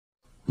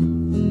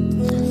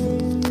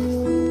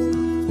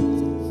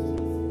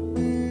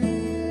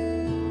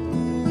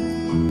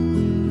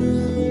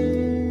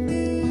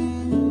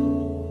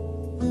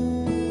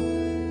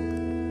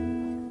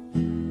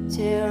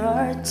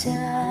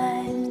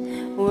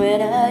times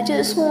when I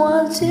just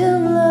want to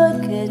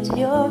look at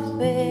your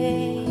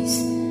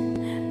face,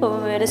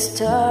 with the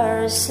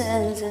stars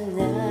and the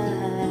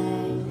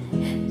night.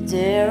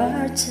 There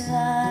are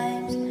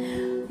times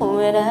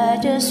when I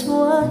just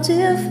want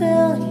to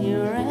feel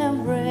your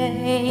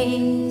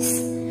embrace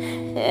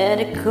and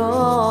the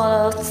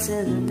cold of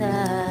the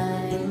night.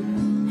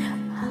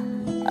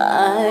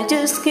 I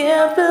just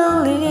can't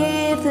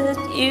believe that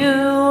you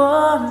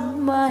are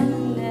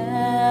mine now.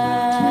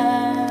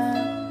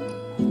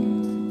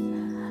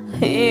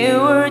 You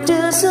were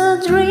just a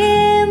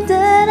dream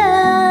that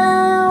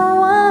I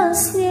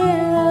once knew.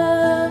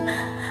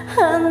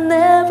 I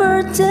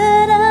never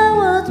thought I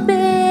would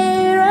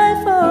be right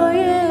for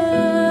you.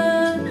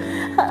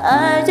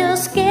 I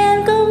just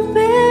can't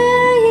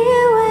compare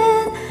you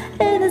with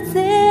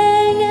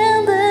anything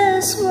in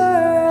this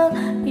world.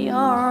 You're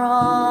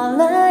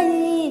all I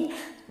need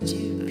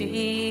to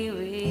be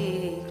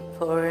with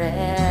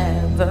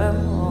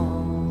forevermore.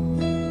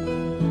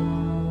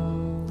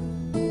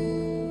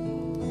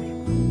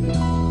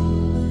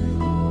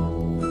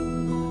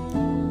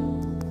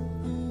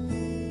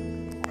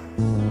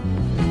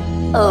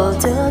 All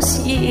those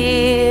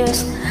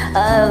years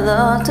I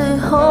longed to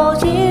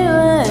hold you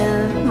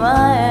in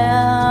my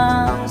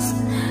arms.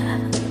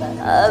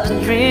 I've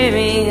been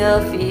dreaming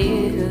of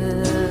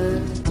you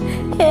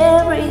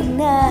every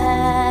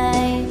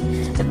night.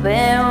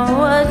 Been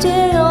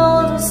watching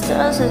all the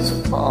stars as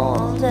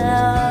fall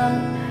down,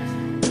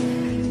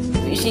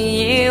 wishing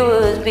you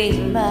would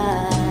be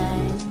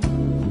mine.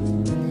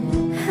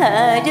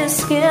 I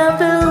just can't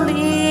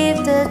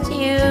believe that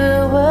you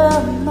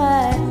were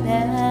mine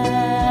now.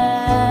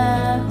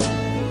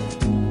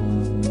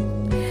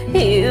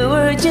 You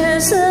were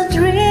just a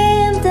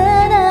dream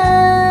that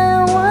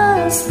I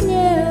once knew.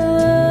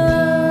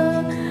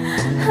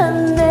 I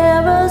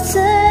never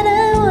said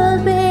I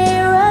would be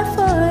right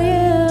for you.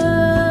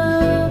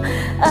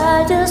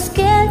 I just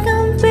can't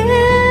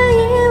compare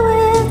you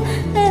with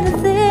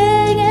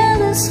anything in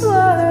this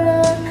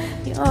world.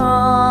 You're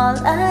all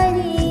I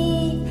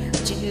need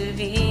to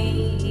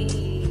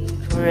be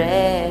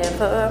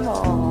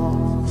forevermore.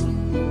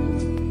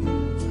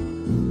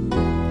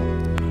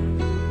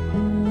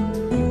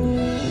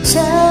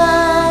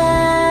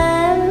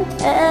 Time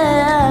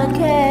and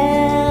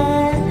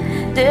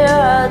again, there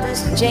are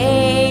these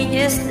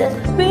changes that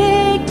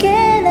we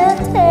cannot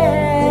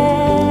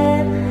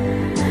have.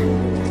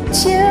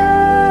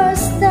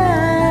 Just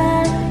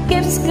time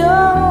keeps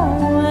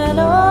going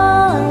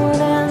on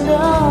and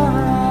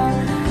on.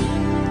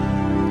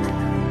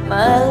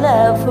 My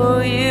love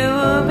for you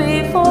will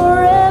be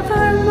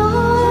forevermore.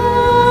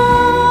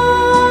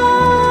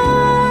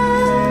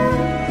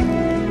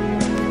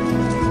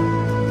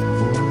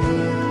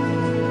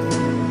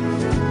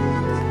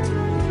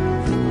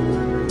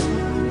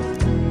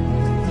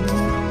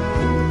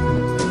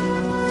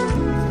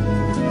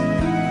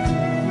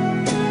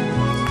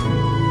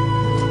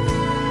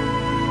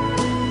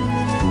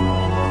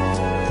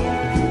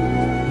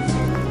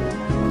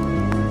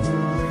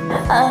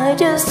 I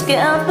just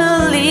can't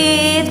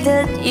believe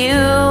that you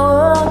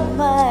are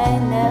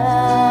mine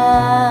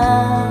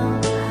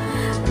now.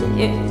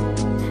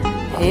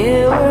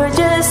 You were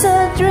just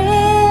a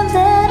dream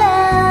that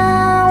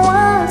I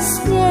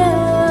once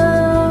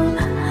knew.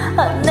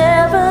 I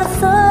never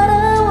thought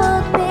I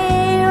would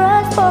be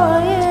right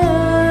for you.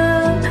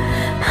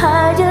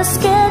 I just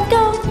can't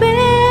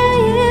compare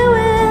you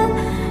with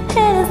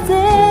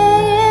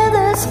anything in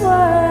this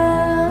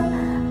world.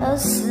 A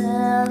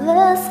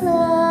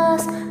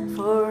endlessness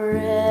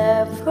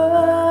forever.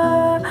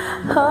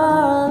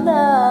 Our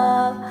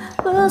love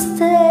will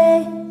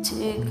stay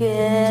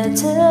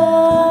together.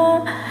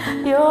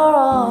 You're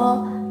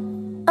all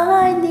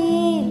I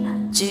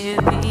need to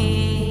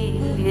be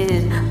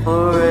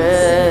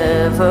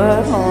forevermore.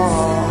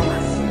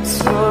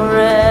 It's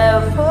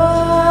forever.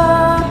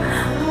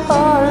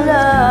 Our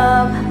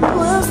love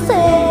will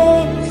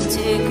stay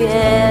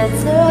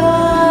together.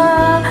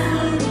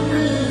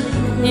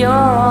 You're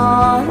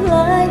all